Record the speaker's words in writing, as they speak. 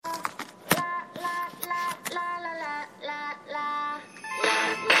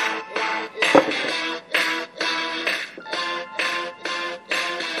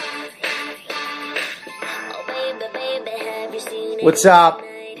What's up?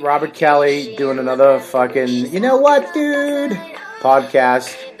 Robert Kelly doing another fucking, you know what, dude?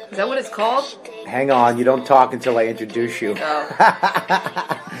 Podcast. Is that what it's called? Hang on, you don't talk until I introduce you.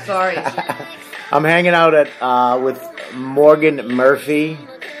 Oh. Sorry. I'm hanging out at with Morgan Murphy.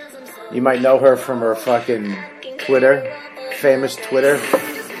 You might know her from her fucking Twitter, famous Twitter.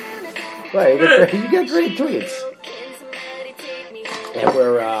 Well, you got great tweets. And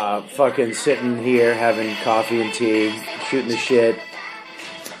we're fucking sitting here having coffee and tea, shooting the shit.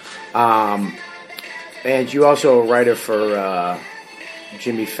 And you also a writer for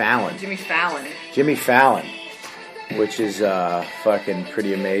Jimmy Fallon. Jimmy Fallon, which is fucking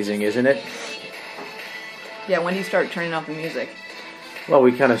pretty amazing, isn't it? Yeah, when do you start turning off the music? Well,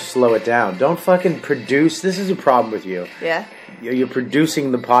 we kind of slow it down. Don't fucking produce. This is a problem with you. Yeah? You're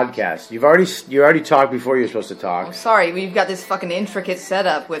producing the podcast. You already talked before you were supposed to talk. I'm sorry, we've got this fucking intricate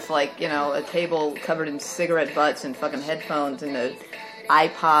setup with, like, you know, a table covered in cigarette butts and fucking headphones and an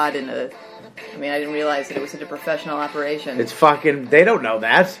iPod and I mean, I didn't realize that it was such a professional operation. It's fucking... They don't know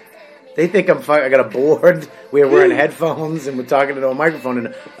that. They think I got a board. We're wearing headphones and we're talking into a microphone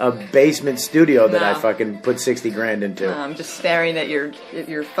in a basement studio that I fucking put 60 grand into. No, I'm just staring at your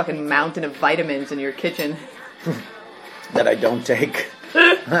fucking mountain of vitamins in your kitchen. That I don't take.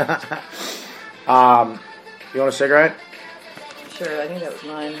 You want a cigarette? Sure, I think that was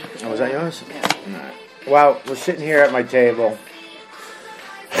mine. Oh, was that yours? Yeah. All right. Well, we're sitting here at my table.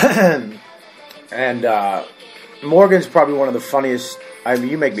 And Morgan's probably one of the funniest... I mean,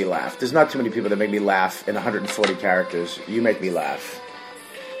 you make me laugh. There's not too many people that make me laugh in 140 characters. You make me laugh.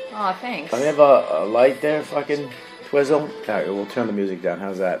 Aw, thanks. Do we have a light there, fucking Twizzle? All right, we'll turn the music down.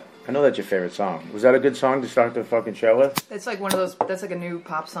 How's that? I know that's your favorite song. Was that a good song to start the fucking show with? It's like one of those... That's like a new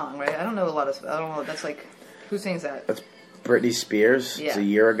pop song, right? I don't know a lot of... I don't know. That's like... Who sings that? That's Britney Spears. Yeah. It's a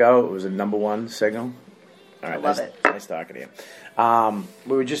year ago. It was a #1 single. All right, I love it. Nice talking to you.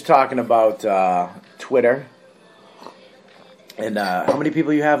 We were just talking about Twitter. And how many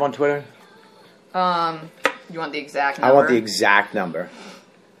people you have on Twitter? You want the exact number? I want the exact number.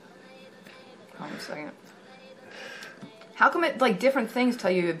 Hold on a second. How come it, like, different things tell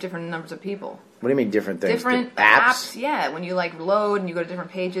you different numbers of people? What do you mean different things? Different apps? Yeah, when you, like, load and you go to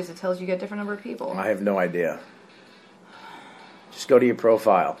different pages, it tells you get a different number of people. I have no idea. Just go to your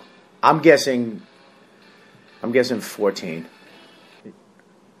profile. I'm guessing 14.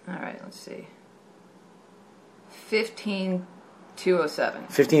 All right, let's see. 15,207.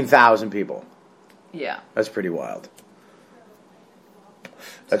 15,000 people. Yeah. That's pretty wild.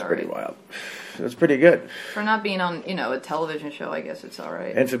 That's Sorry. pretty wild. That's pretty good. For not being on, you know, a television show, I guess it's all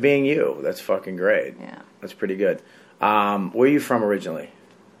right. And for being you, that's fucking great. Yeah. That's pretty good. Where are you from originally?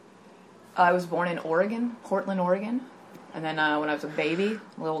 I was born in Oregon, Portland, Oregon. And then when I was a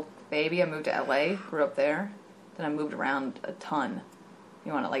little baby, I moved to LA, grew up there. Then I moved around a ton.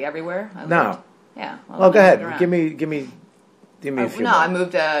 You want it, like, everywhere? No. Yeah. Well, go ahead. Give me a few No, more. I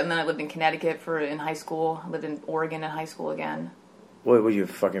moved, and then I lived in Connecticut in high school. I lived in Oregon in high school again. What, were you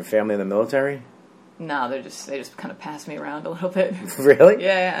fucking family in the military? No, they just kind of passed me around a little bit. Really?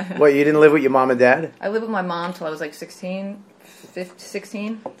 Yeah. What, you didn't live with your mom and dad? I lived with my mom till I was like 16. Then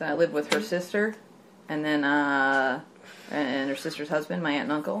I lived with her sister, and then and her sister's husband, my aunt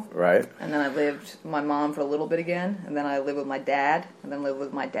and uncle. Right. And then I lived with my mom for a little bit again, and then I lived with my dad, and then lived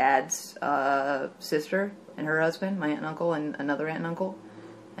with my dad's sister and her husband, my aunt and uncle, and another aunt and uncle.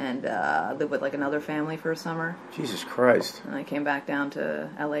 And I lived with, like, another family for a summer. Jesus Christ. And I came back down to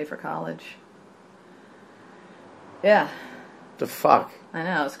LA for college. Yeah. The fuck? I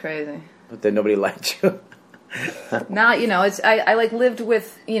know, it's crazy. But then nobody liked you. Now, you know, I like lived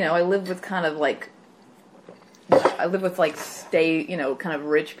with, you know, I lived with kind of like, you know, kind of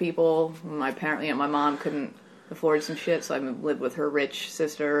rich people. My mom couldn't afford some shit, so I lived with her rich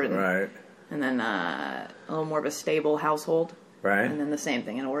sister. And, right. And then a little more of a stable household. Right. And then the same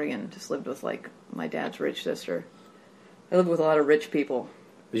thing in Oregon. Just lived with, like, my dad's rich sister. I lived with a lot of rich people.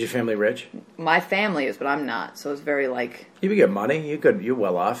 Is your family rich? My family is, but I'm not. So it's very, like... You could get money. You're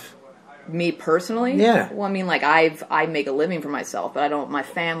well off. Me personally? Yeah. Well, I mean, like, I make a living for myself, but I don't... My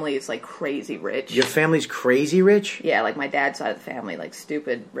family is, like, crazy rich. Your family's crazy rich? Yeah, like, my dad's side of the family, like,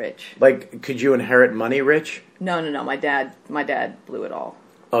 stupid rich. Like, could you inherit money rich? No. My dad blew it all.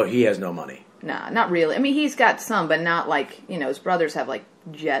 Oh, he has no money. Nah, not really. I mean, he's got some, but not, like, you know, his brothers have, like,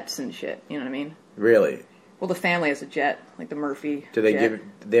 jets and shit. You know what I mean? Really? Well, the family has a jet, like the Murphy Do they jet.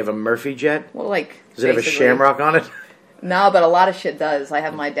 they have a Murphy jet? Well, like... Does it have a shamrock on it? No, but a lot of shit does. I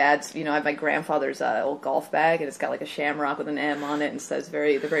have my dad's, you know, I have my grandfather's old golf bag, and it's got like a shamrock with an M on it, and says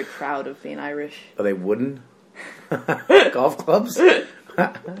they're very proud of being Irish. Are they wooden? Golf clubs?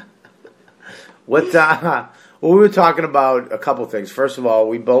 What Well, we were talking about a couple things. First of all,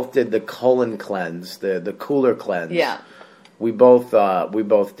 we both did the colon cleanse, the cooler cleanse. Yeah. We both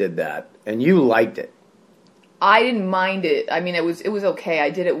did that, and you liked it. I didn't mind it. I mean, it was okay.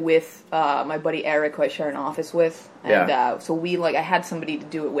 I did it with my buddy Eric, who I share an office with, and so I had somebody to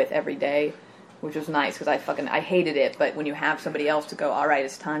do it with every day, which was nice because I hated it. But when you have somebody else to go, all right,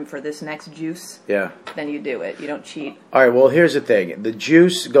 it's time for this next juice. Yeah. Then you do it. You don't cheat. All right. Well, here's the thing. The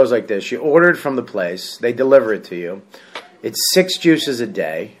juice goes like this. You order it from the place. They deliver it to you. It's 6 juices a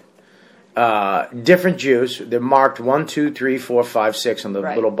day. Different juice. They're marked 1, 2, 3, 4, 5, 6 on the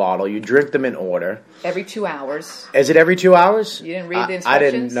little bottle. You drink them in order. Every 2 hours. Is it every 2 hours? You didn't read the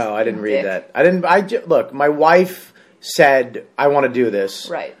instructions? I didn't read that. Look, my wife said, I want to do this.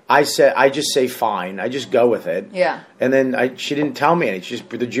 Right. I just say fine. I just go with it. Yeah. And then she didn't tell me anything.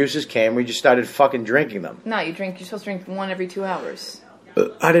 The juices came. We just started fucking drinking them. No, you're supposed to drink one every 2 hours.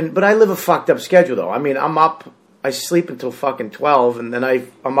 But I live a fucked up schedule though. I mean, I'm up. I sleep until fucking 12, and then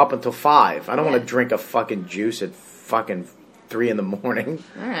I'm up until 5. I don't want to drink a fucking juice at fucking 3 in the morning.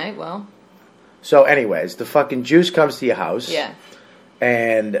 All right, well. So, anyways, the fucking juice comes to your house. Yeah.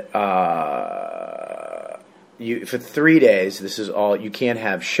 And you for 3 days, this is all. You can't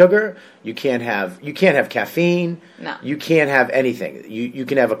have sugar. You can't have caffeine. No. You can't have anything. You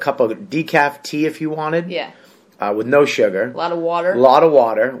can have a cup of decaf tea if you wanted. Yeah. With no sugar. A lot of water. A lot of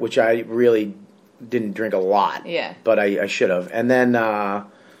water, which I really didn't drink a lot. Yeah. But I should have. And then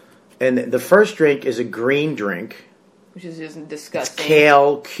and the first drink is a green drink. Which is just disgusting. It's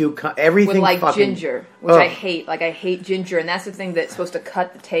kale, cucumber, everything. With fucking, ginger, which I hate. I hate ginger, and that's the thing that's supposed to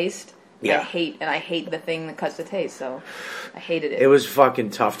cut the taste. Yeah. I hate the thing that cuts the taste, so I hated it. It was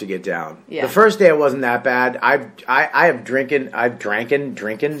fucking tough to get down. Yeah. The first day it wasn't that bad. I've drank. I've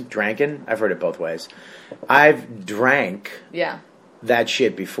heard it both ways. I've drank that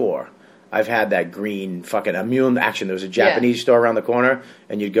shit before. I've had that green fucking Immune Action. There was a Japanese store around the corner,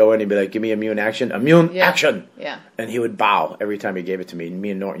 and you'd go in and be like, give me Immune Action. Immune Action! Yeah. And he would bow every time he gave it to me.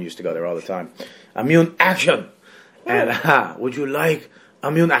 Me and Norton used to go there all the time. Immune Action! And, would you like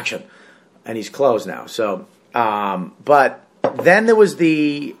Immune Action? And he's closed now. So, but then there was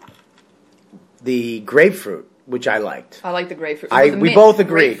the grapefruit, which I liked. I like the grapefruit. We both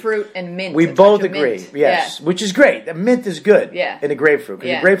agree. Grapefruit and mint. We both agree. Yes, yeah. Which is great. The mint is good. Yeah. In the grapefruit,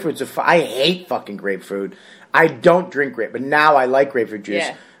 because the grapefruit's I hate fucking grapefruit. I don't drink grape, but now I like grapefruit juice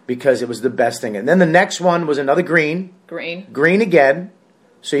because it was the best thing. And then the next one was another green. Green again.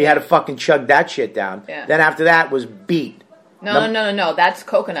 So you had to fucking chug that shit down. Yeah. Then after that was beet. No. That's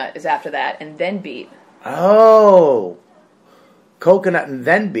coconut is after that, and then beet. Oh. Coconut and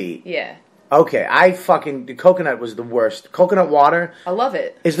then beet. Yeah. Okay, the coconut was the worst. Coconut water. I love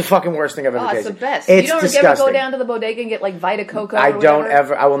it. Is the fucking worst thing I've ever tasted. It's the best. It's you don't disgusting. ever go down to the bodega and get like Vita Coco I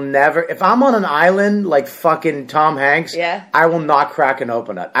will never. If I'm on an island like fucking Tom Hanks, I will not crack an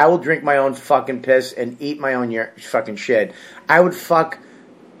open nut. I will drink my own fucking piss and eat my own fucking shit. I would suck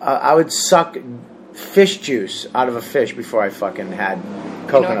fish juice out of a fish before I fucking had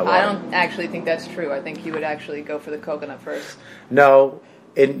coconut water. I don't actually think that's true. I think you would actually go for the coconut first. No.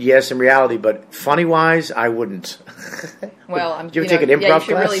 Yes, in reality, but funny-wise, I wouldn't. Well, Did you ever take an improv you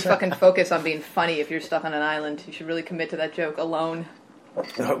should class? really fucking focus on being funny if you're stuck on an island. You should really commit to that joke alone.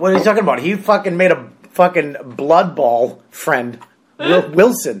 What are you talking about? He fucking made a fucking blood ball friend.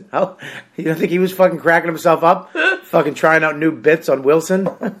 Wilson. How? You don't think he was fucking cracking himself up? Fucking trying out new bits on Wilson?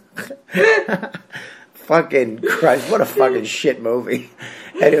 Fucking Christ, what a fucking shit movie.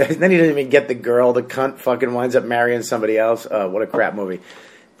 Anyways, then he doesn't even get the girl. The cunt fucking winds up marrying somebody else. What a crap movie.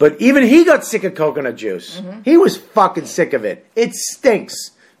 But even he got sick of coconut juice. Mm-hmm. He was fucking sick of it. It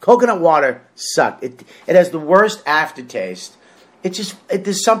stinks. Coconut water sucked. It has the worst aftertaste.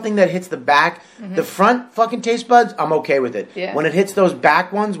 There's something that hits the back. Mm-hmm. The front fucking taste buds, I'm okay with it. Yeah. When it hits those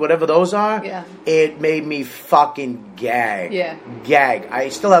back ones, whatever those are, it made me fucking gag. Yeah. Gag. I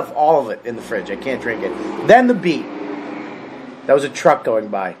still have all of it in the fridge. I can't drink it. Then the beet. That was a truck going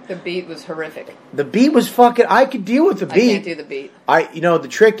by. The beet was horrific. The beet was fucking... I could deal with the beet. I can't do the beet. The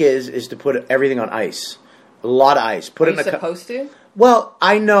trick is to put everything on ice. A lot of ice. Are you supposed to? Well,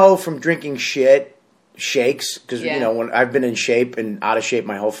 I know from drinking shakes, because, when I've been in shape and out of shape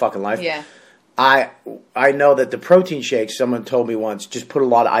my whole fucking life. Yeah. I know that the protein shakes, someone told me once, just put a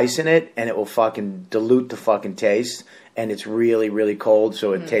lot of ice in it and it will fucking dilute the fucking taste. And it's really, really cold,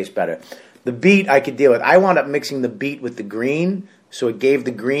 so it tastes better. The beet I could deal with. I wound up mixing the beet with the green, so it gave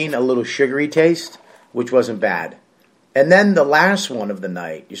the green a little sugary taste, which wasn't bad. And then the last one of the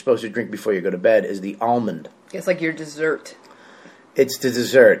night, you're supposed to drink before you go to bed, is the almond. It's like your dessert. It's the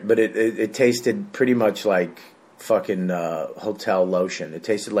dessert, but it tasted pretty much like fucking hotel lotion. It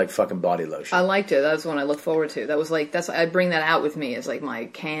tasted like fucking body lotion. I liked it. That was one I looked forward to. That was like I bring that out with me as like my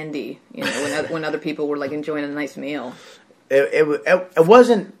candy. You know, when other people were like enjoying a nice meal. It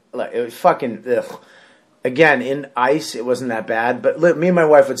wasn't like it was fucking. Ugh. Again, in ice, it wasn't that bad. But me and my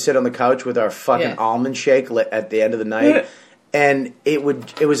wife would sit on the couch with our fucking almond shake at the end of the night, and it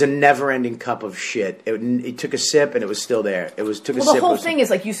was a never-ending cup of shit. It took a sip, and it was still there. The whole thing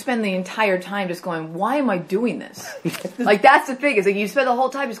is like you spend the entire time just going, "Why am I doing this?" Like that's the thing. Is like you spend the whole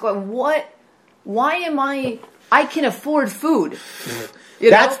time just going, "What? Why am I? I can afford food."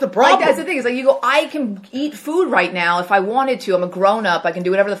 That's the problem. Like, that's the thing. Is like you go, "I can eat food right now if I wanted to. I'm a grown-up. I can do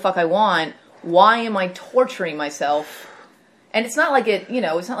whatever the fuck I want. Why am I torturing myself?" And it's not like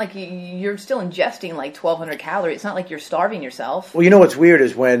it's not like you're still ingesting like 1,200 calories. It's not like you're starving yourself. Well, you know what's weird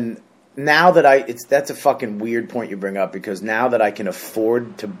is that's a fucking weird point you bring up, because now that I can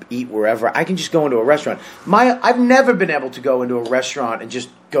afford to eat wherever, I can just go into a restaurant. I've never been able to go into a restaurant and just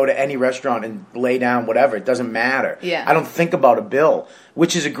go to any restaurant and lay down whatever. It doesn't matter. Yeah. I don't think about a bill,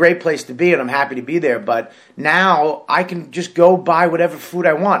 which is a great place to be, and I'm happy to be there. But now I can just go buy whatever food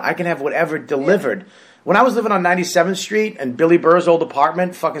I want. I can have whatever delivered. Yeah. When I was living on 97th Street and Billy Burr's old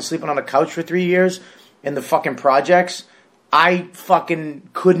apartment, fucking sleeping on a couch for 3 years in the fucking projects, I fucking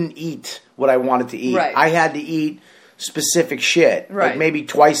couldn't eat what I wanted to eat. Right. I had to eat specific shit. Right. Like maybe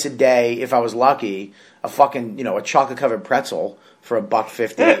twice a day, if I was lucky, a fucking, a chocolate-covered pretzel for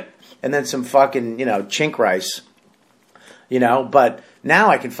 $1.50. And then some fucking, chink rice. But now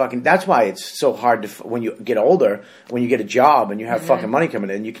I can fucking... That's why it's so hard to... When you get older, when you get a job and you have fucking money coming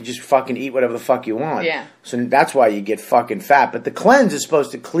in, you can just fucking eat whatever the fuck you want. Yeah. So that's why you get fucking fat. But the cleanse is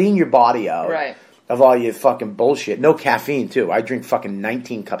supposed to clean your body out. Right. Of all your fucking bullshit. No caffeine, too. I drink fucking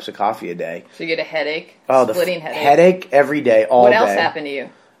 19 cups of coffee a day. So you get a headache? Oh, splitting headache? Headache every day, all day. What else happened to you?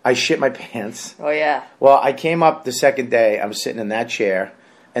 I shit my pants. Oh, yeah. Well, I came up the second day. I'm sitting in that chair.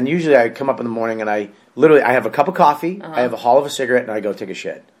 And usually I come up in the morning and I have a cup of coffee, I have a haul of a cigarette, and I go take a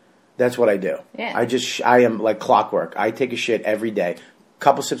shit. That's what I do. Yeah. I am like clockwork. I take a shit every day.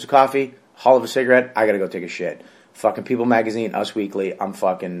 Couple sips of coffee, haul of a cigarette, I gotta go take a shit. Fucking People Magazine, Us Weekly, I'm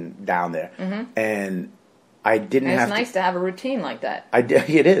fucking down there. Mm-hmm. And I didn't have it's nice to have a routine like that.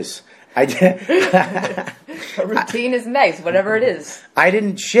 It is. I did. A routine is nice, whatever it is. I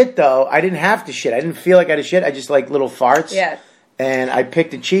didn't shit, though. I didn't have to shit. I didn't feel like I had to shit. I just like little farts. Yeah. And I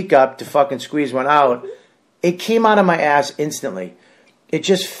picked a cheek up to fucking squeeze one out. It came out of my ass instantly. It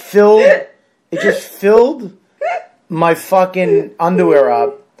just filled my fucking underwear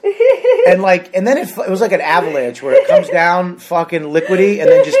up. And then it was like an avalanche where it comes down fucking liquidy and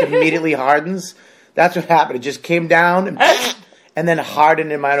then just immediately hardens. That's what happened. It just came down and then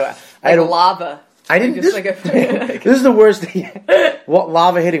hardened in my underwear. Like lava. I didn't. This is the worst thing.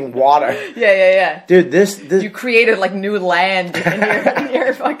 Lava hitting water. Yeah. Dude, this you created like new land in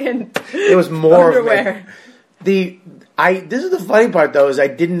your fucking. It was more underwear. This is the funny part though, is I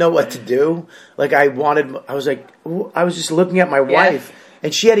didn't know what to do. Like I was just looking at my wife,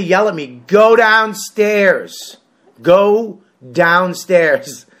 and she had to yell at me, "Go downstairs, go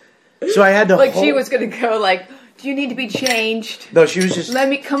downstairs." So I had to she was gonna go like. Do you need to be changed? No, she was just...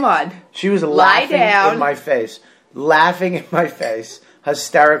 come on. She was Lie laughing down. in my face. Laughing in my face.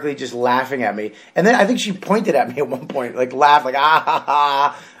 Hysterically just laughing at me. And then I think she pointed at me at one point. Like, laughed, like, ah, ha,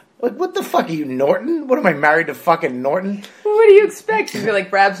 ha. Like, what the fuck are you, Norton? What am I, married to fucking Norton? What do you expect? She's gonna,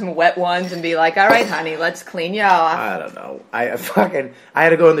 like, grab some wet ones and be like, all right, honey, let's clean you off. I don't know. I had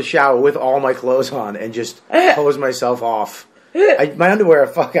to go in the shower with all my clothes on and just hose myself off. My underwear,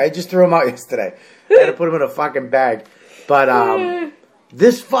 I just threw them out yesterday. I had to put them in a fucking bag. But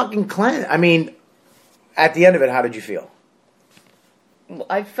this fucking cleanse, I mean, at the end of it, how did you feel?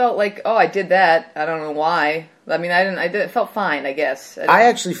 I felt like, I did that. I don't know why. I mean, it felt fine, I guess. I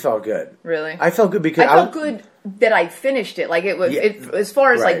actually felt good. Really? I felt good because I felt good that I finished it. Like, it was, as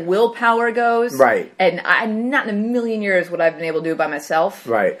far as, like, willpower goes. Right. And not in a million years would I have been able to do it by myself.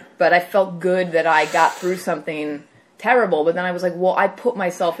 Right. But I felt good that I got through something terrible. But then I was like, well, I put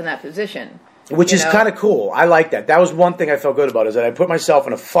myself in that position. Which is kind of cool. I like that. That was one thing I felt good about, is that I put myself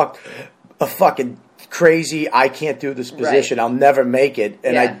in a fucking crazy, I can't do this position. Right. I'll never make it.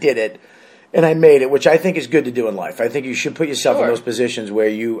 And I did it. And I made it, which I think is good to do in life. I think you should put yourself in those positions where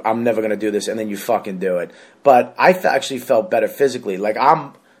I'm never going to do this, and then you fucking do it. But I actually felt better physically. Like,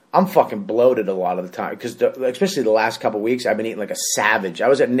 I'm fucking bloated a lot of the time. Because especially the last couple of weeks, I've been eating like a savage. I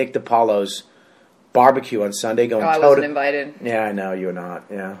was at Nick DiPaolo's barbecue on Sunday going I wasn't invited. Yeah, I know. You were not.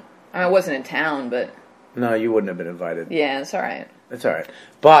 Yeah. I wasn't in town, but... No, you wouldn't have been invited. Yeah, it's all right. It's all right.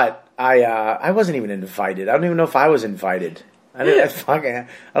 But I wasn't even invited. I don't even know if I was invited. I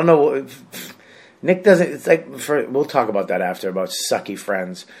don't know. Nick doesn't. It's like we'll talk about that after about sucky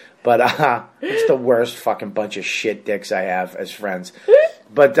friends. But it's the worst fucking bunch of shit dicks I have as friends.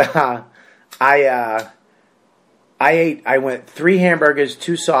 But I went 3 hamburgers,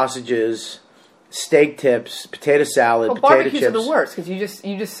 2 sausages, steak tips, potato salad, potato barbecues chips. Are the worst because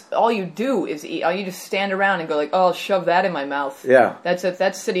you just all you do is eat. You just stand around and go like, oh, I'll shove that in my mouth. Yeah,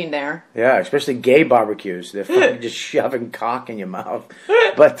 that's sitting there. Yeah, especially gay barbecues. They're fucking just shoving cock in your mouth.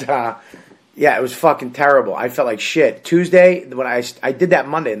 But yeah, it was fucking terrible. I felt like shit. Tuesday, when I did that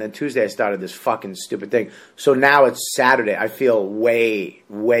Monday, and then Tuesday I started this fucking stupid thing. So now it's Saturday. I feel way,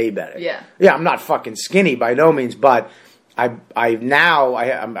 way better. Yeah. Yeah, I'm not fucking skinny by no means, but I'm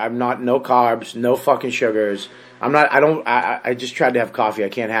not, no carbs, no fucking sugars. I just tried to have coffee. I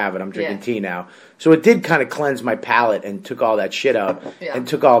can't have it. I'm drinking tea now. So it did kind of cleanse my palate and took all that shit out and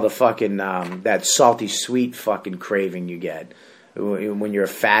took all the fucking, that salty sweet fucking craving you get. When you're a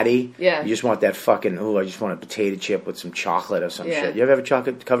fatty, you just want that fucking, I just want a potato chip with some chocolate or some shit. You ever have a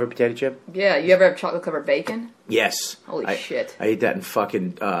chocolate-covered potato chip? Yeah, you ever have chocolate-covered bacon? Yes. Holy shit. I ate that in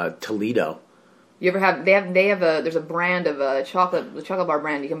fucking Toledo. You ever have, there's a brand of the chocolate bar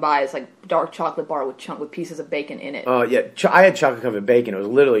brand you can buy. It's like dark chocolate bar with pieces of bacon in it. Oh, yeah. I had chocolate-covered bacon. It was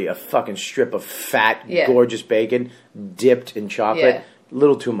literally a fucking strip of fat, gorgeous bacon dipped in chocolate. A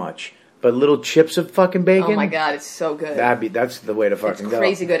little too much. But little chips of fucking bacon. Oh my god, it's so good. That's the way to fucking go. It's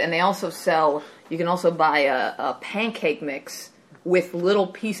crazy good. And they also sell, you can also buy a pancake mix with little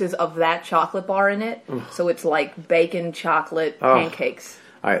pieces of that chocolate bar in it. So it's like bacon chocolate pancakes.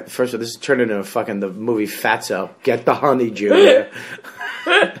 All right, first of all, this is turning into the movie Fatso. Get the honey, Julia.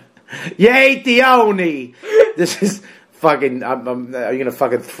 You ate the oni. This is fucking. I'm gonna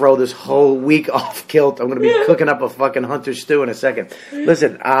fucking throw this whole week off kilt. I'm gonna be cooking up a fucking hunter stew in a second.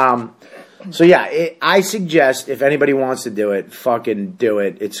 Listen, so yeah, I suggest if anybody wants to do it, fucking do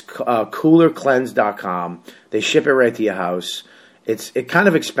it. It's coolercleanse.com. They ship it right to your house. It's kind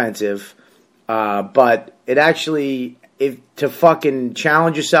of expensive, but it actually to fucking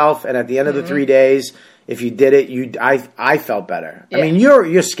challenge yourself. And at the end of the 3 days, if you did it, I felt better. Yeah. I mean,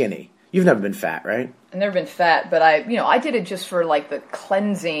 you're skinny. You've never been fat, right? I've never been fat, but I did it just for like the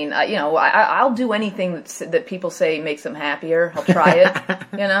cleansing. I'll do anything that people say makes them happier. I'll try it.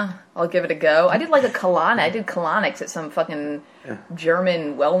 I'll give it a go. I did like a colonic. I did colonics at some fucking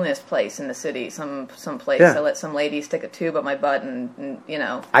German wellness place in the city. Some place. I let some lady stick a tube up my butt, and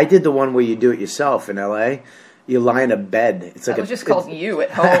I did the one where you do it yourself in L.A. You lie in a bed. It's like it was just called you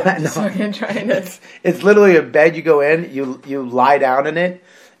at home. No. It's literally a bed. You go in. You lie down in it.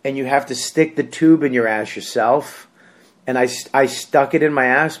 And you have to stick the tube in your ass yourself. And I stuck it in my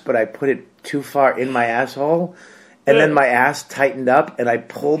ass, but I put it too far in my asshole. And then my ass tightened up, and I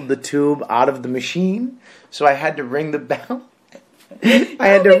pulled the tube out of the machine. So I had to ring the bell.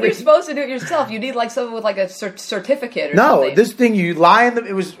 I don't think you're supposed to do it yourself. You need like someone with like a certificate or something. No, this thing you lie in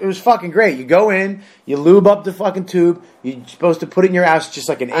it was fucking great. You go in, you lube up the fucking tube. You're supposed to put it in your ass just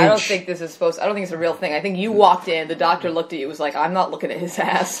like an inch. I don't think it's a real thing. I think you walked in, the doctor looked at you, was like, I'm not looking at his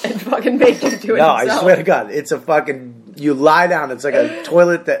ass, and fucking made you do it No, himself. I swear to God, it's a fucking, you lie down, it's like a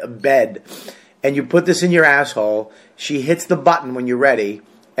toilet bed, and you put this in your asshole. She hits the button when you're ready,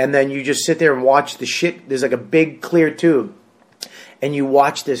 and then you just sit there and watch the shit. There's like a big clear tube. And you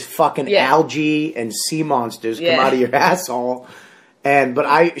watch this fucking algae and sea monsters come out of your asshole.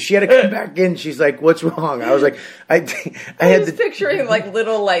 But she had to come back in. She's like, "What's wrong?" I was like, I was picturing like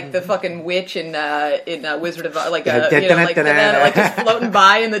little like the fucking witch in Wizard of Oz, like just floating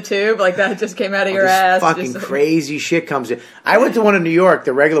by in the tube, like that just came out of your ass. Fucking crazy shit comes in. I went to one in New York,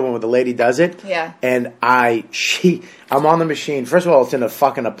 the regular one where the lady does it. Yeah. And I'm on the machine. First of all, it's in a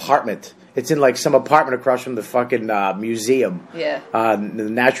fucking apartment. It's in like some apartment across from the fucking museum. Yeah. The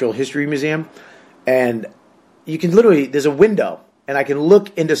Natural History Museum. And you can literally, there's a window. And I can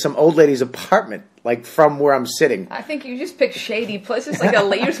look into some old lady's apartment, like from where I'm sitting. I think you just picked shady places. Like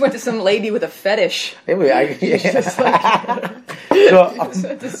you just went to some lady with a fetish. Anyway, just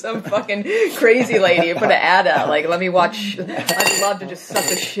went to some fucking crazy and put an ad out. Like, let me watch. I'd love to just suck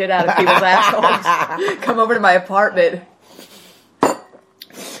the shit out of people's assholes. Come over to my apartment.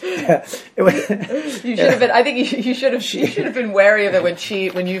 You should have been. I think you should have been wary of it when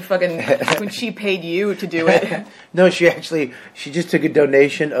she paid you to do it. No, she just took a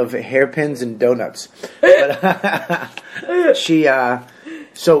donation of hairpins and donuts. But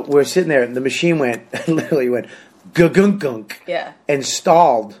so we're sitting there, and the machine literally went gunk gunk, and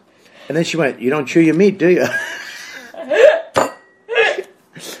stalled, and then she went, "You don't chew your meat, do you?"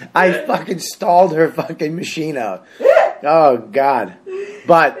 I fucking stalled her fucking machine out. Oh God.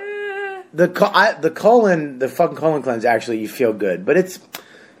 But the fucking colon cleanse, actually, you feel good. But it's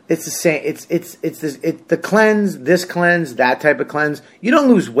It's the same. The cleanse, this cleanse, that type of cleanse. You don't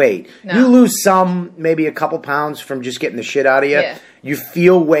lose weight. No. You lose some, maybe a couple pounds from just getting the shit out of you. Yeah. You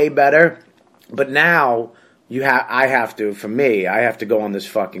feel way better. But now I have to go on this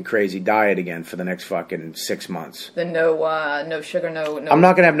fucking crazy diet again for the next fucking 6 months. Then no sugar, no. I'm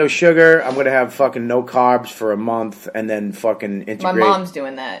not gonna have no sugar. I'm gonna have fucking no carbs for a month, and then fucking integrate. My mom's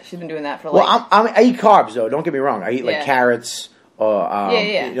doing that. She's been doing that for like. Well, I eat carbs though. Don't get me wrong. I eat like carrots. You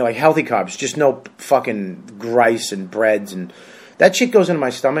know, like healthy carbs, just no fucking rice and breads, and that shit goes into my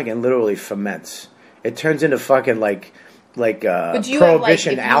stomach and literally ferments. It turns into fucking like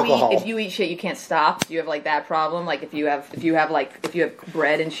prohibition alcohol. If you eat shit, you can't stop. Do you have like that problem? Like if you have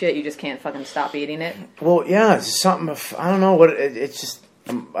bread and shit, you just can't fucking stop eating it. Well, yeah, it's something. I don't know what it's just.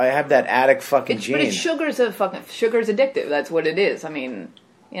 I have that addict fucking gene. But sugar's addictive. That's what it is. I mean,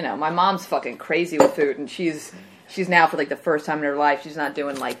 you know, my mom's fucking crazy with food, and she's now, for like the first time in her life, she's not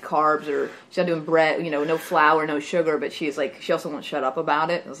doing like carbs, or she's not doing bread, you know, no flour, no sugar, but she's like, she also won't shut up about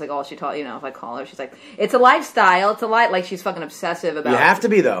it. It's like all she taught, you know, if I call her, she's like, it's a lifestyle, like she's fucking obsessive about it. You have to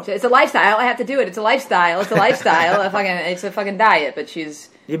be, though. It's a lifestyle, I have to do it, it's a lifestyle, it's a fucking diet, but she's...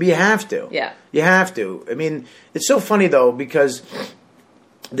 Yeah, but you have to. Yeah. You have to. I mean, it's so funny, though, because...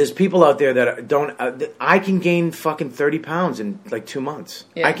 There's people out there that don't... I can gain fucking 30 pounds in like 2 months.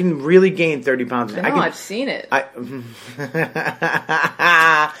 Yeah. I can really gain 30 pounds. I know, I've seen it.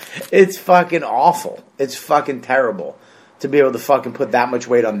 It's fucking awful. It's fucking terrible to be able to fucking put that much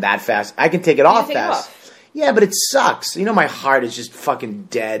weight on that fast. I can take it off fast. Yeah, but it sucks. You know, my heart is just fucking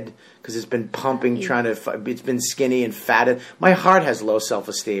dead because it's been pumping, it's been skinny and fatted. My heart has low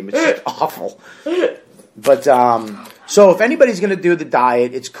self-esteem. It's just awful. But, so if anybody's going to do the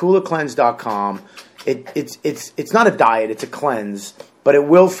diet, it's coolercleanse.com. It's not a diet, it's a cleanse, but it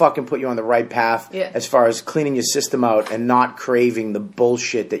will fucking put you on the right path as far as cleaning your system out and not craving the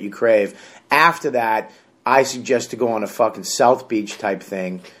bullshit that you crave. After that, I suggest to go on a fucking South Beach type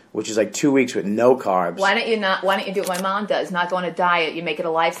thing, which is like 2 weeks with no carbs. Why don't you do what my mom does? Not go on a diet, you make it a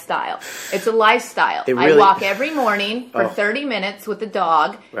lifestyle. It's a lifestyle. Really, I walk every morning for 30 minutes with the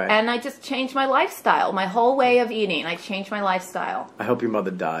dog, and I just change my lifestyle, my whole way of eating. I change my lifestyle. I hope your mother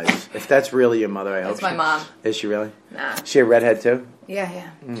dies. If that's really your mother, I hope that's my mom. Is she really? Nah. Is she a redhead too?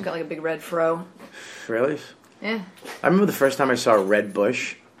 Yeah. She's got like a big red fro. Really? Yeah. I remember the first time I saw a red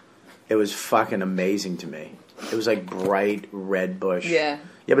bush. It was fucking amazing to me. It was like bright red bush. Yeah.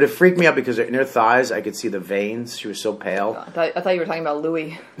 Yeah, but it freaked me out because in her thighs, I could see the veins. She was so pale. I thought you were talking about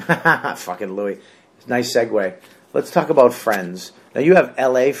Louis. Fucking Louis. Nice segue. Let's talk about friends. Now, you have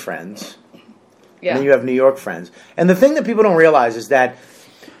L.A. friends. Yeah. And then you have New York friends. And the thing that people don't realize is that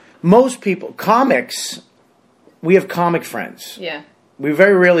most people, comics, we have comic friends. Yeah. We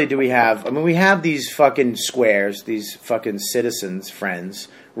very rarely do we have, we have these fucking squares, these fucking citizens friends,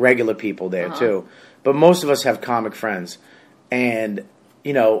 regular people there too. But most of us have comic friends. And...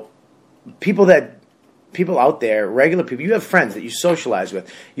 You know, people out there, regular people, you have friends that you socialize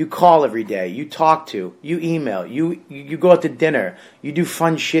with. You call every day. You talk to. You email. You go out to dinner. You do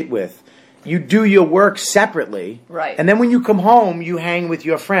fun shit with. You do your work separately. Right. And then when you come home, you hang with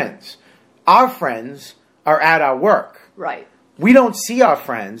your friends. Our friends are at our work. Right. We don't see our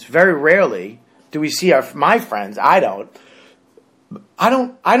friends. Very rarely do we see my friends. I don't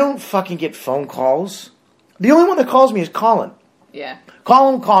fucking get phone calls. The only one that calls me is Colin. Yeah.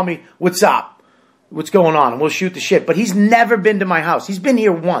 Call me, what's up? What's going on? And we'll shoot the shit. But he's never been to my house. He's been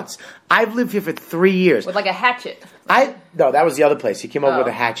here once. I've lived here for 3 years. With like a hatchet. No, that was the other place. He came over with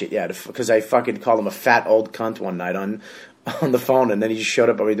a hatchet, because I fucking called him a fat old cunt one night on the phone, and then he just showed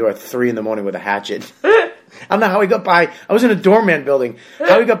up at my door at 3 in the morning with a hatchet. I don't know how he got by. I was in a doorman building.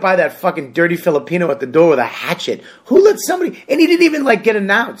 How he got by that fucking dirty Filipino at the door with a hatchet? Who let somebody... And he didn't even, get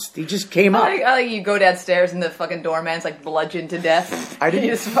unannounced. He just came up. You go downstairs and the fucking doorman's, bludgeoned to death. I didn't...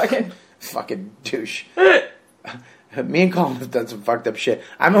 You just fucking... Fucking douche. Me and Colin have done some fucked up shit.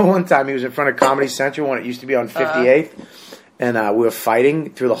 I remember one time he was in front of Comedy Central when it used to be on 58th. And we were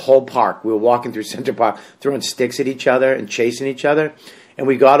fighting through the whole park. We were walking through Central Park, throwing sticks at each other and chasing each other. And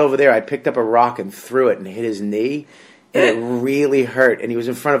we got over there. I picked up a rock and threw it and hit his knee. And it really hurt. And he was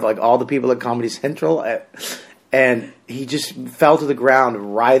in front of all the people at Comedy Central. And he just fell to the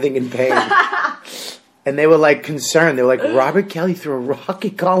ground, writhing in pain. And they were concerned. They were like, Robert Kelly threw a rock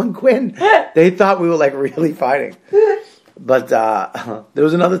at Colin Quinn. They thought we were really fighting. But there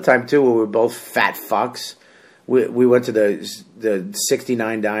was another time too where we were both fat fucks. We went to the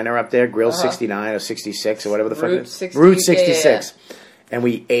 69 diner up there, Grill 69 or 66 or whatever the fuck it is. Route 66. Yeah. And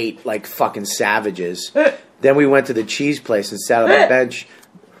we ate like fucking savages. Then we went to the cheese place and sat on the bench.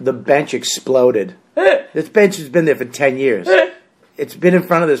 The bench exploded. This bench has been there for 10 years. it's been in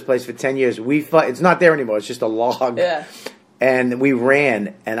front of this place for 10 years. It's not there anymore. It's just a log. Yeah. And we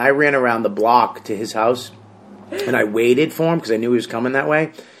ran, and I ran around the block to his house, and I waited for him because I knew he was coming that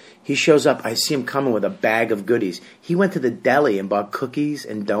way. He shows up. I see him coming with a bag of goodies. He went to the deli and bought cookies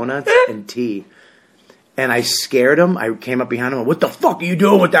and donuts and tea. And I scared him. I came up behind him and, what the fuck are you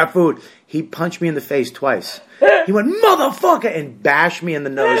doing with that food? He punched me in the face twice. He went, motherfucker, and bashed me in the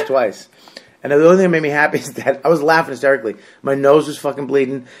nose twice. And the only thing that made me happy is that I was laughing hysterically. My nose was fucking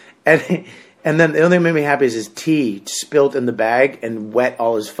bleeding. And then the only thing that made me happy is his tea spilled in the bag and wet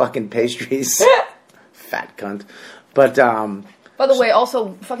all his fucking pastries. Fat cunt. But, by the way,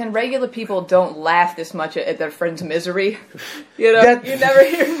 also, fucking regular people don't laugh this much at their friend's misery. You know, you never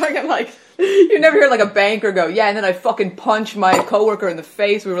hear fucking like, you never hear like a banker go, yeah, and then I fucking punched my coworker in the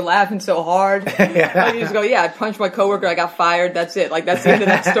face. We were laughing so hard. Yeah. Like, you just go, yeah, I punched my coworker. I got fired. That's it. Like, that's the end of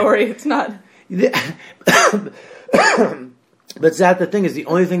that story. It's not. But that's the thing is the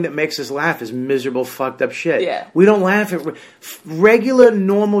only thing that makes us laugh is miserable, fucked up shit. Yeah. We don't laugh at regular,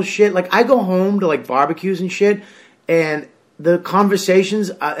 normal shit. Like, I go home to, like, barbecues and shit, and the conversations,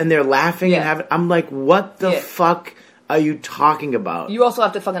 and they're laughing and having... I'm like, what the fuck are you talking about? You also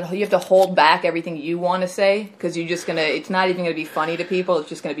have to you have to hold back everything you want to say, because you're just gonna... It's not even gonna be funny to people. It's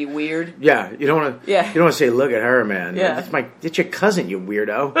just gonna be weird. Yeah, you don't want to... Yeah. You don't want to say, look at her, man. Yeah. It's your cousin, you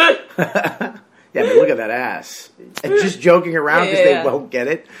weirdo. Yeah, but look at that ass. And just joking around because they won't get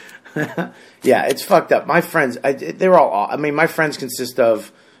it. Yeah, it's fucked up. My friends, they're all... I mean, my friends consist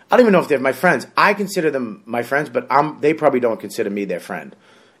of... I don't even know if they're my friends. I consider them my friends, but they probably don't consider me their friend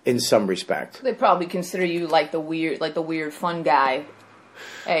in some respect. They probably consider you like the weird fun guy.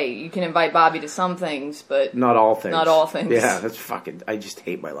 Hey, you can invite Bobby to some things, but... Not all things. Not all things. Yeah, that's fucking... I just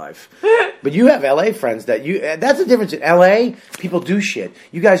hate my life. But you have LA friends that you... That's the difference. In LA, people do shit.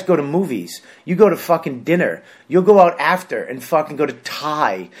 You guys go to movies. You go to fucking dinner. You'll go out after and fucking go to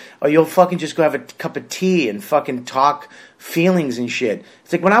Thai. Or you'll fucking just go have a cup of tea and fucking talk feelings and shit.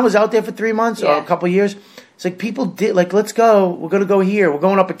 It's like when I was out there for 3 months or a couple of years... It's like people did... Like, let's go. We're going to go here. We're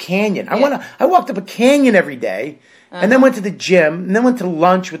going up a canyon. I walked up a canyon every day. And then went to the gym, and then went to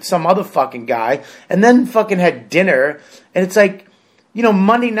lunch with some other fucking guy, and then fucking had dinner. And it's like, you know,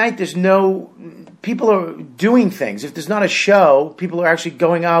 Monday night, there's no... People are doing things. If there's not a show, people are actually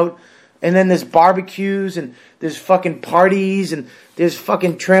going out, and then there's barbecues, and there's fucking parties, and there's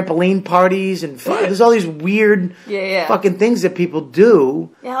fucking trampoline parties, and there's all these weird fucking things that people do.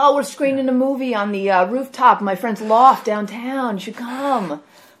 Yeah, we're screening a movie on the rooftop of my friend's loft downtown. You should come.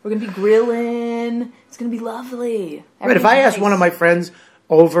 We're going to be grilling. It's going to be lovely. Right, if I asked one of my friends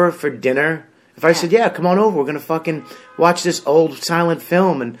over for dinner, if I said, yeah, come on over, we're going to fucking watch this old silent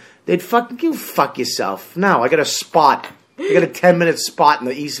film, and they'd fucking, you fuck yourself. No, I got a spot. I got a 10-minute spot in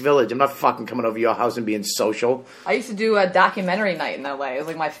the East Village. I'm not fucking coming over to your house and being social. I used to do a documentary night in LA. It was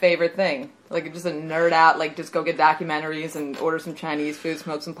like my favorite thing. Like just a nerd out, like just go get documentaries and order some Chinese food,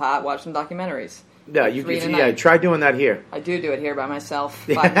 smoke some pot, watch some documentaries. Yeah, try doing that here. I do it here by myself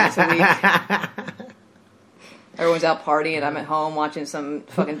 5 nights a week. Everyone's out partying. I'm at home watching some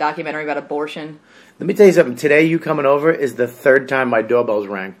fucking documentary about abortion. Let me tell you something. Today, you coming over is the third time my doorbell's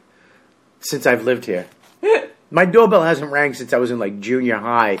rang since I've lived here. My doorbell hasn't rang since I was in like junior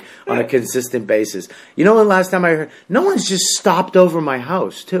high on a consistent basis. You know the last time I heard? No one's just stopped over my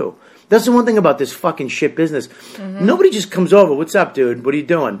house, too. That's the one thing about this fucking shit business. Mm-hmm. Nobody just comes over. What's up, dude? What are you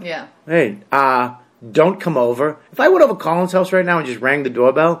doing? Yeah. Hey, don't come over. If I went over Colin's house right now and just rang the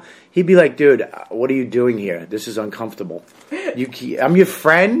doorbell, he'd be like, dude, what are you doing here? This is uncomfortable. I'm your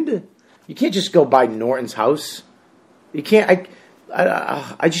friend. You can't just go by Norton's house. You can't.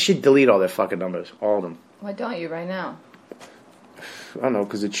 I just should delete all their fucking numbers. All of them. Why don't you right now? I don't know,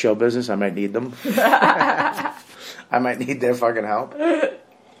 because it's show business. I might need them. I might need their fucking help.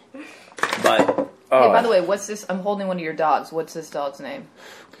 But hey, by the way, what's this? I'm holding one of your dogs. What's this dog's name?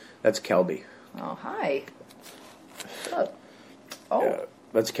 That's Kelby. Oh, hi. Oh,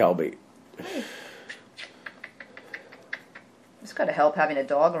 that's Kelby. Hey. It's got to help having a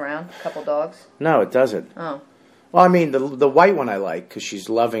dog around. A couple dogs. No, it doesn't. Oh. Well, I mean, the white one I like because she's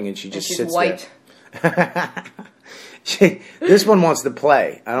loving and she just sits white. There. This one wants to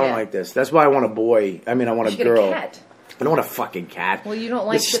play. I don't like this. That's why I want a boy. I mean, I want a girl. Get a cat. I don't want a fucking cat. Well, you don't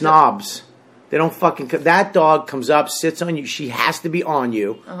like... The snobs. They don't fucking... That dog comes up, sits on you. She has to be on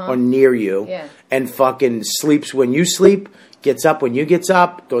you or near you and fucking sleeps when you sleep. gets up when you gets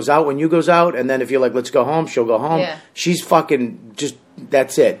up, goes out when you goes out, and then if you're like, let's go home, she'll go home. Yeah. She's fucking just,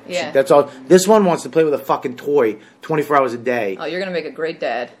 that's it. Yeah. That's all. This one wants to play with a fucking toy 24 hours a day. Oh, you're going to make a great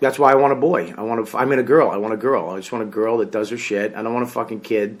dad. That's why I want a boy. I mean a girl. I want a girl. I just want a girl that does her shit. I don't want a fucking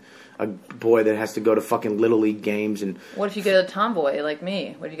kid, a boy that has to go to fucking Little League games and... What if you get a tomboy like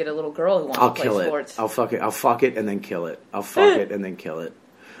me? What if you get a little girl who wants I'll to kill play it. sports? I'll fuck it and then kill it. I'll fuck it and then kill it.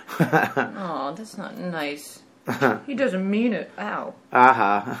 Oh, that's not nice. He doesn't mean it. Ow.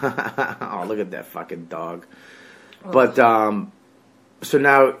 Oh, look at that fucking dog. But, so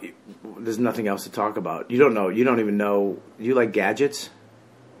now there's nothing else to talk about. You don't even know. You like gadgets?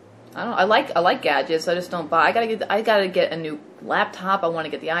 I like gadgets. I just don't buy. I gotta get a new laptop. I want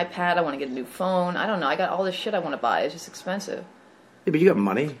to get the iPad. I want to get a new phone. I don't know. I got all this shit I want to buy. It's just expensive. Yeah, but you got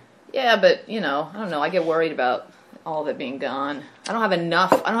money. Yeah, but I don't know. I get worried about all of it being gone. I don't have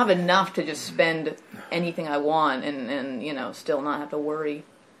enough to just spend anything I want and still not have to worry.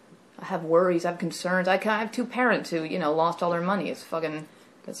 I have worries. I have concerns. I have two parents who lost all their money. It's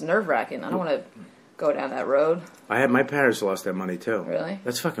nerve-wracking. I don't want to go down that road. My parents lost their money too. Really?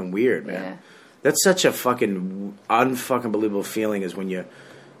 That's fucking weird, man. Yeah. That's such a fucking unfucking believable feeling is when your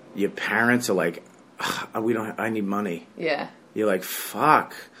parents are like, I need money. Yeah. You're like,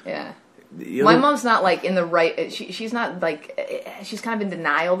 fuck. Yeah. My mom's not like in the right. She's not like. She's kind of in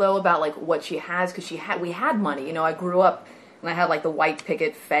denial though about like what she has because we had money. I grew up and I had like the white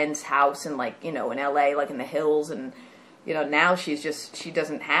picket fence house and like in LA like in the hills and now she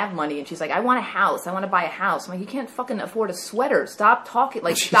doesn't have money and she's like, I want a house. I want to buy a house. I'm like, you can't fucking afford a sweater. Stop talking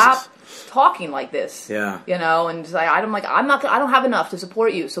stop talking like this. Yeah. And she's like, I don't have enough to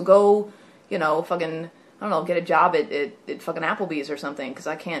support you. So go fucking I don't know, get a job at fucking Applebee's or something because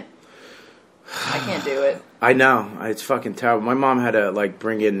I can't do it. I know. It's fucking terrible. My mom had to,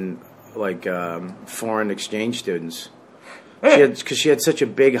 bring in, foreign exchange students. Because she had such a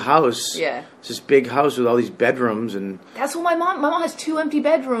big house. Yeah. It's this big house with all these bedrooms and... That's what my mom has 2 empty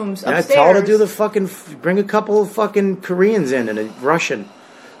bedrooms upstairs. Yeah, tell her to do the fucking... Bring a couple of fucking Koreans in and a Russian.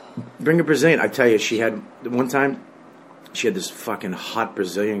 Bring a Brazilian. I tell you, she had... One time, she had this fucking hot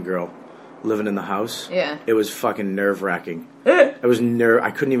Brazilian girl living in the house. Yeah. It was fucking nerve-wracking.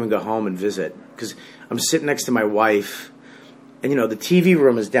 I couldn't even go home and visit because I'm sitting next to my wife, and the TV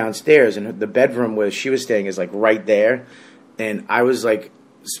room is downstairs, and the bedroom where she was staying is right there, and I was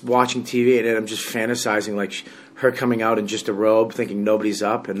watching TV, and I'm just fantasizing her coming out in just a robe, thinking nobody's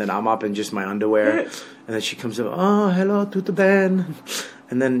up, and then I'm up in just my underwear, and then she comes up, oh hello tudo bem,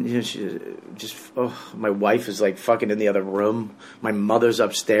 and then she just my wife is fucking in the other room. My mother's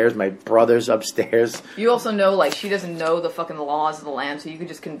upstairs. My brother's upstairs. You also know she doesn't know the fucking laws of the land, so you could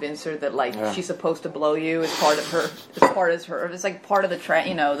just convince her that she's supposed to blow you as part of her. It's part of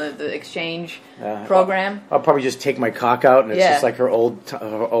the exchange program. I'll probably just take my cock out, and it's just like her old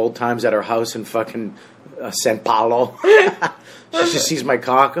times at her house in fucking San Paulo. She just sees my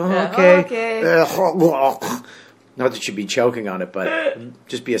cock. Okay. Not that she'd be choking on it, but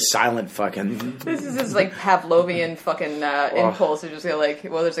just be a silent fucking... This is this Pavlovian fucking impulse to just go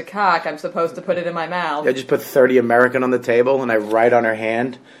well, there's a cock, I'm supposed to put it in my mouth. I just put 30 American on the table and I write on her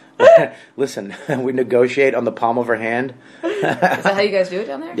hand. Listen, we negotiate on the palm of her hand. Is that how you guys do it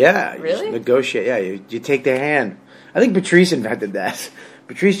down there? Yeah. Really? You negotiate. Yeah, you take their hand. I think Patrice invented that.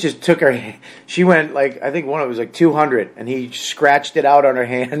 Patrice just took her... She went, I think one of it was 200, and he scratched it out on her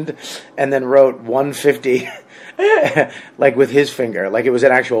hand and then wrote 150... with his finger, it was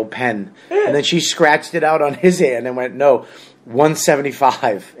an actual pen. And then she scratched it out on his hand and went, no,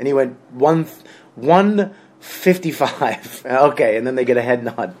 175. And he went, 155. Okay, and then they get a head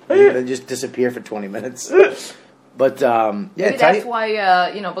nod. And then just disappear for 20 minutes. But, maybe that's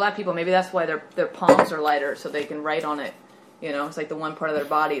why, black people, maybe that's why their palms are lighter, so they can write on it. It's the one part of their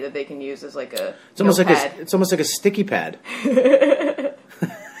body that they can use as a It's almost like a sticky pad.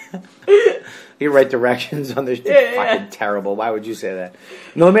 You write directions on this. Fucking terrible. Why would you say that?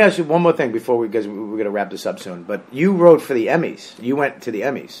 No, let me ask you one more thing because we're going to wrap this up soon. But you wrote for the Emmys. You went to the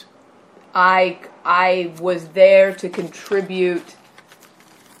Emmys. I was there to contribute.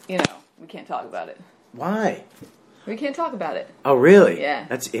 We can't talk about it. Why? We can't talk about it. Oh, really? Yeah.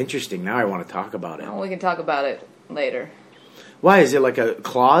 That's interesting. Now I want to talk about it. Well, we can talk about it later. Why? Is it a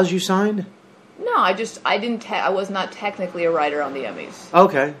clause you signed? No, I was not technically a writer on the Emmys.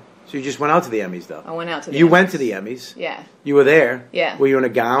 Okay. So you just went out to the Emmys, though? I went out to the Emmys. You went to the Emmys? Yeah. You were there? Yeah. Were you in a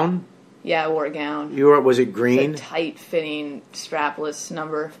gown? Yeah, I wore a gown. Was it green? It's a tight-fitting, strapless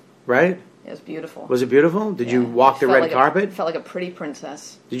number. Right? It was beautiful. Was it beautiful? Did you walk the red carpet? Felt like a pretty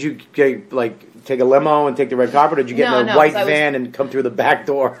princess. Did you take a limo and take the red carpet, or did you get in a white van and come through the back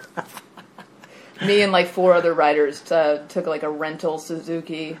door? Me and like 4 other riders took like a rental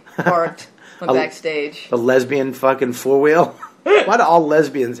Suzuki, parked, went backstage. A lesbian fucking 4-wheel? Why do all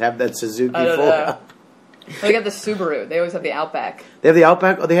lesbians have that Suzuki 4-wheel? They got the Subaru. They always have the Outback. They have the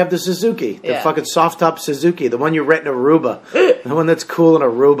Outback, or they have the Suzuki. The fucking soft top Suzuki. The one you rent in Aruba. The one that's cool in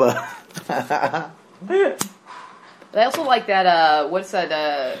Aruba. I also like that, what's that,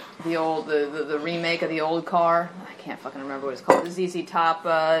 the remake of the old car? I can't fucking remember what it's called. The ZZ Top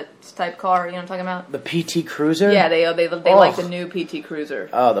type car, you know what I'm talking about? The PT Cruiser? Yeah, they like the new PT Cruiser.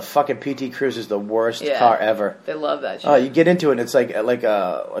 Oh, the fucking PT Cruiser is the worst car ever. They love that shit. Oh, you get into it and it's like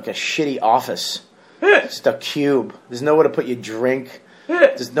a shitty office. Just a cube. There's nowhere to put your drink.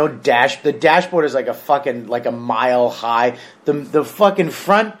 There's no dash. The dashboard is like a mile high. The fucking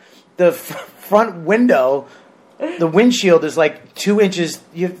front window, the windshield is like 2 inches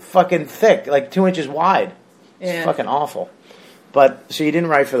fucking thick, like 2 inches wide. It's fucking awful. But so you didn't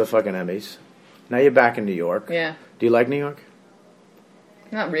write for the fucking Emmys. Now you're back in New York. Yeah. Do you like New York?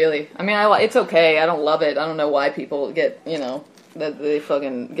 Not really. I mean, it's okay. I don't love it. I don't know why people get, that they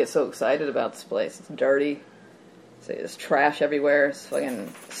fucking get so excited about this place. It's dirty. There's trash everywhere. It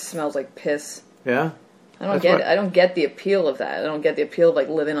fucking smells like piss. Yeah. I don't get the appeal of that. I don't get the appeal of like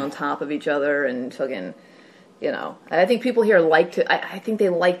living on top of each other and fucking, I think people here I think they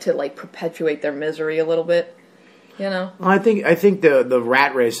like to like perpetuate their misery a little bit. I think the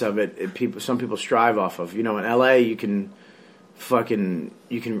rat race of some people strive off of. In LA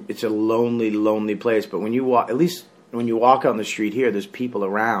it's a lonely place, but when you walk, at least when you walk out on the street here, there's people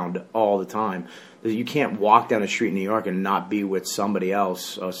around all the time. You can't walk down the street in New York and not be with somebody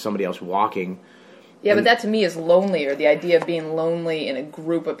else or somebody else walking. Yeah, but that to me is lonelier. The idea of being lonely in a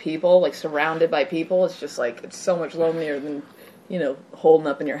group of people, like surrounded by people, it's just like, it's so much lonelier than, holding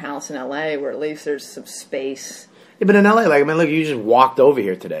up in your house in LA where at least there's some space. Yeah, but in LA, look, you just walked over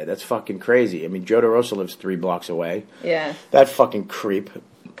here today. That's fucking crazy. I mean, Joe DeRosa lives 3 blocks away. Yeah. That fucking creep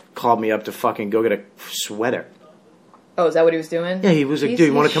called me up to fucking go get a sweater. Oh, is that what he was doing? Yeah, he was like, dude,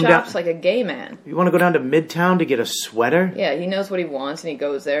 you want to come down? He shops like a gay man. You want to go down to Midtown to get a sweater? Yeah, he knows what he wants, and he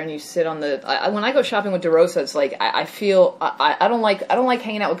goes there, and you sit on the... when I go shopping with DeRosa, it's like, I feel... I don't like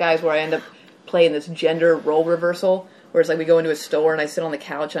hanging out with guys where I end up playing this gender role reversal, where it's like we go into a store, and I sit on the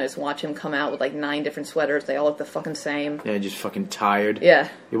couch, and I just watch him come out with like 9 different sweaters. They all look the fucking same. Yeah, just fucking tired. Yeah.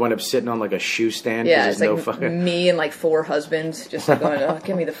 You wind up sitting on like a shoe stand. Yeah, it's like me and like 4 husbands just like going, oh,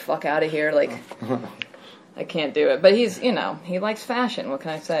 get me the fuck out of here, like... I can't do it. But he's, he likes fashion. What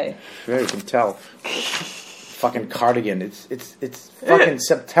can I say? Yeah, you can tell. Fucking cardigan. It's fucking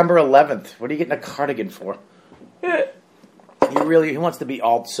September 11th. What are you getting a cardigan for? He wants to be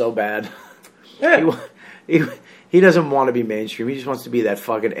alt so bad. He doesn't want to be mainstream. He just wants to be that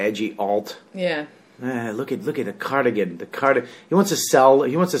fucking edgy alt. Yeah. Look at the cardigan. He wants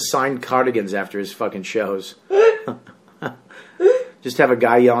to sign cardigans after his fucking shows. Just have a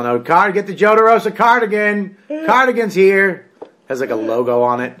guy yelling out, get the Joe DeRosa cardigan! Cardigan's here! Has like a logo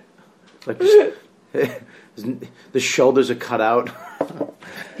on it. Like the shoulders are cut out.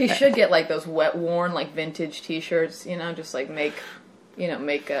 He should get like those wet worn like vintage t-shirts, just like make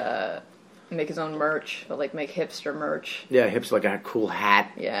his own merch, or like make hipster merch. Yeah, hipster, like a cool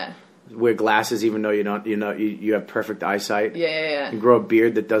hat. Yeah. Wear glasses even though you have perfect eyesight. Yeah. And grow a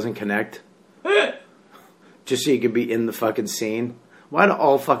beard that doesn't connect. Just so you can be in the fucking scene. Why do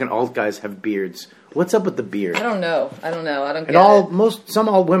all fucking alt guys have beards? What's up with the beard? I don't know. I don't get it. Some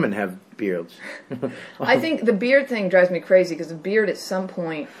alt women have beards. I think the beard thing drives me crazy because the beard at some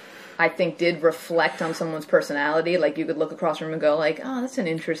point, I think, did reflect on someone's personality. Like you could look across the room and go like, oh, that's an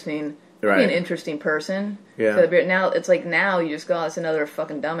interesting person. Yeah. So the beard, now it's like you just go, oh, that's another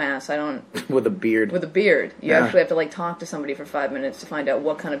fucking dumbass. I don't with a beard. You actually have to like talk to somebody for 5 minutes to find out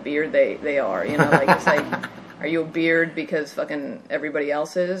what kind of beard they are. Like it's like. Are you a beard because fucking everybody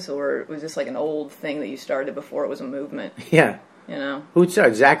else is, or was this like an old thing that you started before it was a movement? Yeah. Who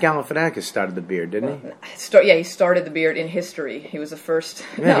started? Zach Galifianakis started the beard, didn't he? He started the beard in history. He was the first.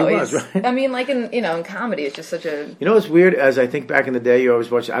 Yeah, he was, right? I mean, like in comedy, it's just such a... You know what's weird? As I think back in the day, you always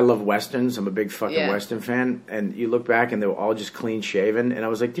watch... I love Westerns. I'm a big fucking Western fan. And you look back and they were all just clean shaven. And I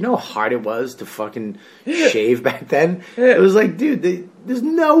was like, do you know how hard it was to fucking shave back then? It was like, dude... There's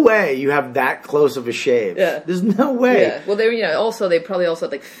no way you have that close of a shave. Yeah. There's no way. Yeah. Well, they probably also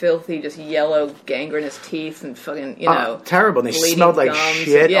had like filthy, just yellow, gangrenous teeth and fucking, terrible. And they smelled like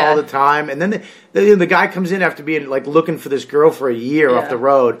shit all the time. And then the guy comes in after being like looking for this girl for a year off the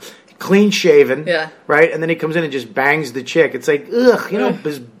road, clean shaven, right? And then he comes in and just bangs the chick. It's like, ugh,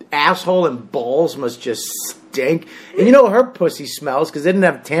 his asshole and balls must just stink. And her pussy smells because they didn't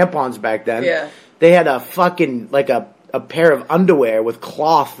have tampons back then. Yeah. They had a fucking like a a pair of underwear with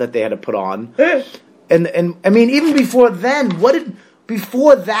cloth that they had to put on. And I mean, even before then, what did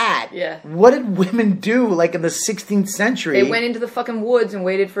women do, like, in the 16th century? They went into the fucking woods and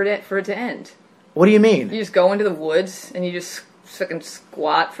waited for it to end. What do you mean? You just go into the woods and you just fucking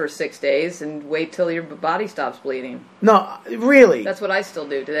squat for 6 days and wait till your body stops bleeding. No, really? That's what I still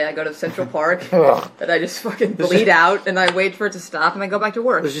do today. I go to Central Park and I just fucking bleed out and I wait for it to stop and I go back to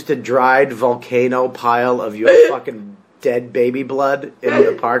work. There's just a dried volcano pile of your fucking dead baby blood in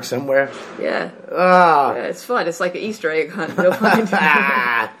the park somewhere. Yeah. Ah. Yeah, it's fun. It's like an Easter egg hunt. No pun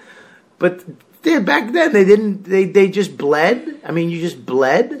intended. But back then they just bled. I mean, you just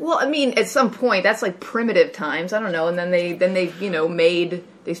bled. Well, I mean, at some point that's like primitive times. I don't know. And then they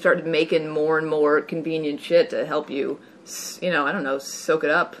they started making more and more convenient shit to help you. I don't know, soak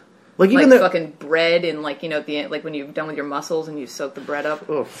it up. Like even fucking bread and at the end, like when you're done with your muscles and you soak the bread up.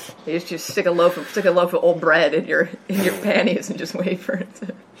 Oof. You just stick a loaf of old bread in your panties and just wait for it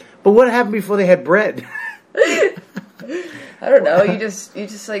to. But what happened before they had bread? I don't know. You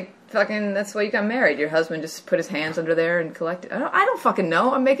just like fucking. That's why you got married. Your husband just put his hands under there and collected. I don't fucking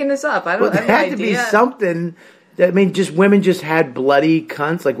know. I'm making this up. I don't. There had to be something. Just women just had bloody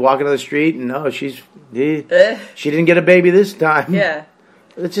cunts, like walking down the street, and she didn't get a baby this time. Yeah.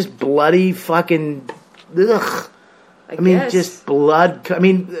 It's just bloody fucking. Ugh. I mean, just blood. I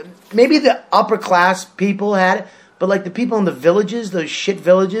mean, maybe the upper class people had it, but like the people in the villages, those shit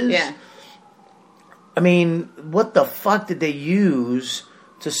villages. Yeah. I mean, what the fuck did they use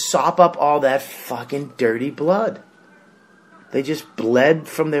to sop up all that fucking dirty blood? They just bled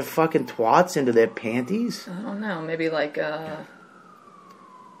from their fucking twats into their panties? I don't know. Maybe like a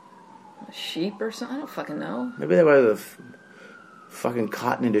sheep or something. I don't fucking know. Maybe they were the fucking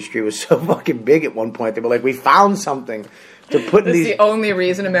cotton industry was so fucking big at one point. They were like, we found something to put in these. That's the only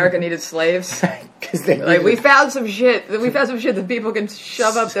reason America needed slaves. Because they we found some shit. We found some shit that people can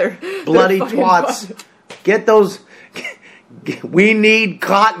shove up their bloody their twats. Butt. Get those. We need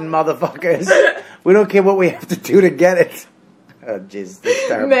cotton, motherfuckers. We don't care what we have to do to get it. Oh, jeez, that's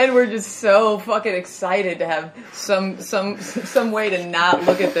terrible. Men were just so fucking excited to have some way to not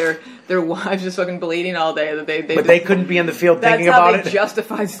look at their wives just fucking bleeding all day. But they couldn't be in the field thinking about it. That's how they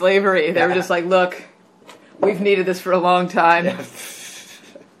justified slavery. They were just like, look, we've needed this for a long time.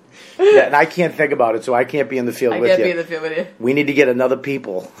 Yeah, and I can't think about it, so I can't be in the field with you. I can't be in the field with you. We need to get another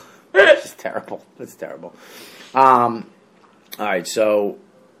people. It's terrible. It's terrible. All right, so.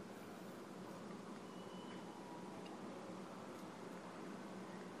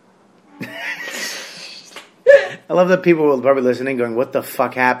 I love that people will probably listening going, what the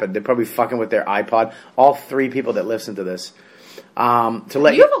fuck happened? They're probably fucking with their iPod. All 3 people that listen to this. You have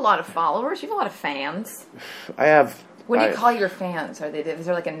a lot of followers. You have a lot of fans. I have. What do you call your fans? Is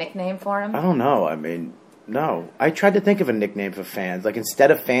there like a nickname for them? I don't know. I mean, no. I tried to think of a nickname for fans. Like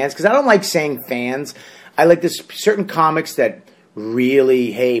instead of fans, because I don't like saying fans. I like this certain comics that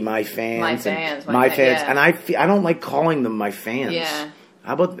really, hey, my fans. My fans. Yeah. And I don't like calling them my fans. Yeah.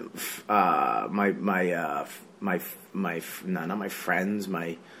 How about not my friends,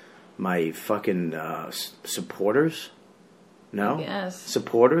 my fucking supporters? No? Yes.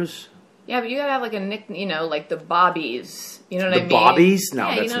 Supporters? Yeah, but you gotta have like a nickname, like the Bobbies. You know what I mean? The Bobbies? No,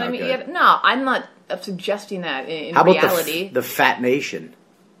 yeah, that's you know not what I mean? good. No, I'm not suggesting that in How about reality. the Fat Nation?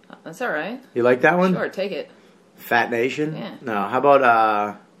 That's all right. You like that one? Sure, take it. Fat Nation? Yeah. No, how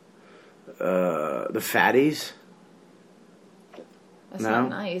about the Fatties? That's not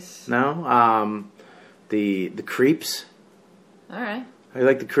nice. No? The Creeps? All right. You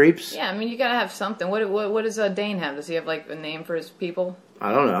like the Creeps? Yeah, I mean, you gotta have something. What does Dane have? Does he have like a name for his people?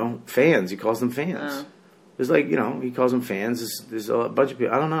 I don't know. Fans. He calls them fans. Oh. There's like, he calls them fans. There's a bunch of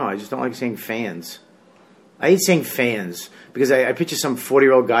people. I don't know. I just don't like saying fans. I hate saying fans because I picture some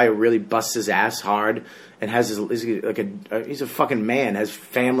 40-year-old guy who really busts his ass hard and has he's a fucking man, has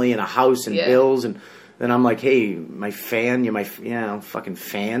family and a house and bills, and then I'm like, hey, my fan, you're my fucking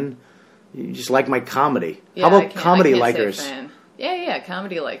fan. You just like my comedy. Yeah, how about comedy likers? Yeah,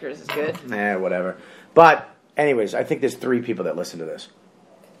 comedy likers is good. Whatever. But anyways, I think there's 3 people that listen to this.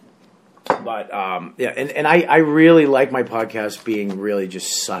 But and I really like my podcast being really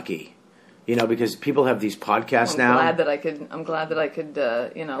just sucky. Because people have these podcasts now. I'm glad that I could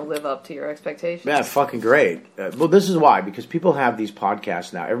live up to your expectations. Yeah, fucking great. Well, this is why, because people have these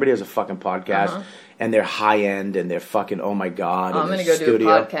podcasts now. Everybody has a fucking podcast, and they're high end, and they're fucking oh my god. I'm going to go do a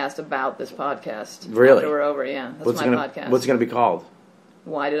podcast about this podcast. Really? After we're over, yeah. That's my podcast. What's it going to be called?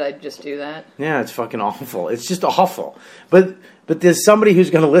 Why did I just do that? Yeah, it's fucking awful. It's just awful. But there's somebody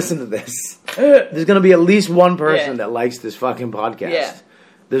who's going to listen to this. There's going to be at least one person that likes this fucking podcast. Yeah.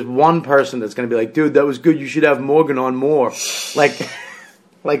 there's one person that's going to be like, dude, that was good. You should have Morgan on more.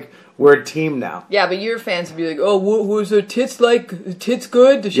 Like we're a team now. Yeah, but your fans would be like, oh, was her tits like? Tits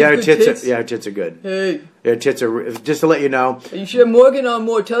good? Does she have Her good tits? her tits are good. Hey. Her tits are, just to let you know. You should have Morgan on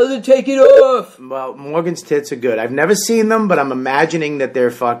more. Tell her to take it off. Well, Morgan's tits are good. I've never seen them, but I'm imagining that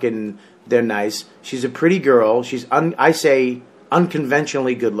they're nice. She's a pretty girl. She's, I say,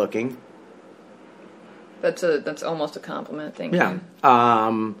 unconventionally good looking. That's almost a compliment. Thank you. Yeah.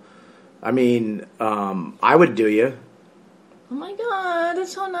 I mean, I would do you. Oh my God,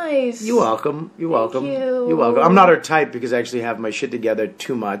 that's so nice. You're welcome. You're welcome. Thank you. You're welcome. I'm not her type because I actually have my shit together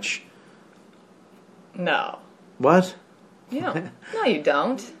too much. No. What? You don't. No, you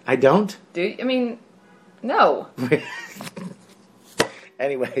don't. I don't? Do you? I mean, no.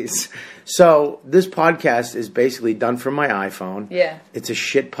 Anyways, so this podcast is basically done from my iPhone. Yeah. It's a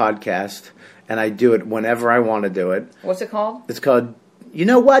shit podcast, and I do it whenever I want to do it. What's it called? It's called, You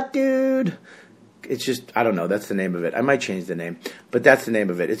Know What, Dude? It's just, I don't know, that's the name of it. I might change the name, but that's the name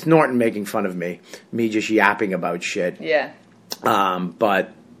of it. It's Norton making fun of me just yapping about shit. Yeah.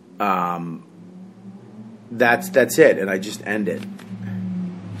 But that's it, and I just end it.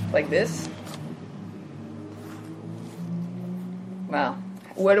 Like this? Wow.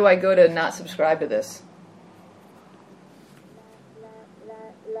 Where do I go to not subscribe to this?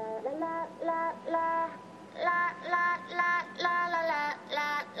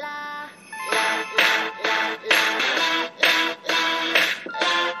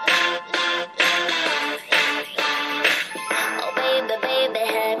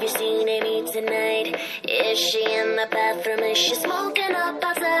 Have you seen Amy tonight? Is she in the bathroom? Is she smoking up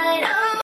outside?